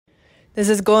This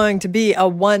is going to be a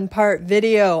one-part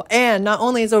video, and not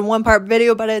only is it a one-part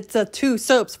video, but it's a 2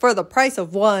 soaps for the price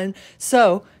of 1.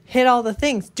 So hit all the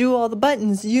things, do all the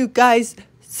buttons. You guys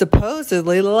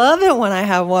supposedly love it when I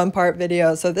have one-part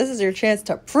videos, so this is your chance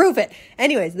to prove it.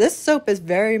 Anyways, this soap is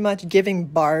very much giving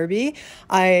Barbie.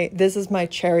 This is my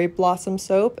cherry blossom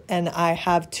soap, and I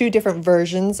have 2 different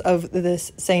versions of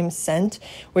this same scent,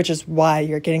 which is why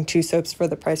you're getting 2 soaps for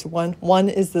the price of 1. One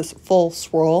is this full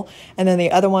swirl, and then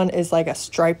the other one is like a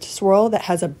striped swirl that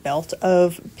has a belt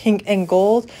of pink and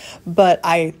gold. But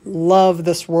I love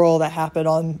the swirl that happened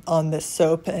on this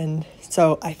soap, and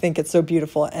so I think it's so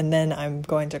beautiful. And then I'm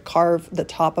going to carve the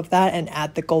top of that and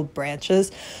add the gold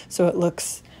branches. So it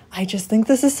looks, I just think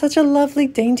this is such a lovely,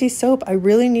 dainty soap. I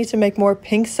really need to make more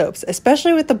pink soaps,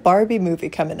 especially with the Barbie movie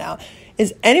coming out.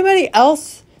 Is anybody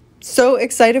else so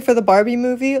excited for the Barbie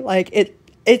movie? Like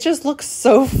it just looks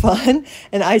so fun,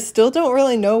 and I still don't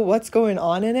really know what's going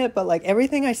on in it, but like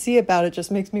everything I see about it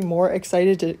just makes me more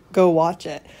excited to go watch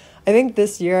it. I think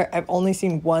this year I've only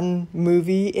seen one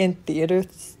movie in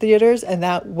theaters, and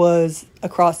that was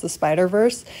Across the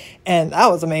Spider-Verse, and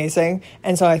that was amazing.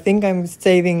 And so I think I'm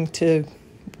saving to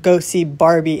go see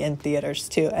Barbie in theaters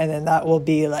too, and then that will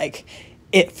be like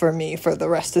it for me for the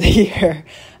rest of the year.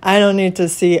 I don't need to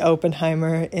see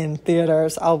Oppenheimer in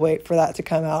theaters. I'll wait for that to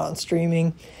come out on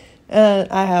streaming, and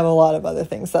I have a lot of other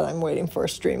things that I'm waiting for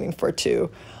streaming for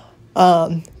too.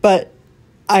 But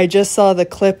I just saw the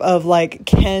clip of like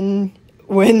Ken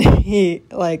when he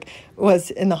like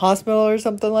was in the hospital or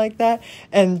something like that,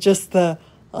 and just the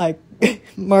like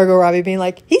Margot Robbie being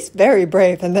like, he's very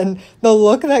brave, and then the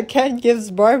look that Ken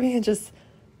gives Barbie and just,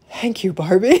 thank you,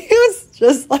 Barbie. It was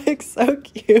just like so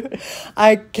cute.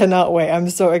 I cannot wait. I'm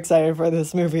so excited for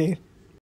this movie.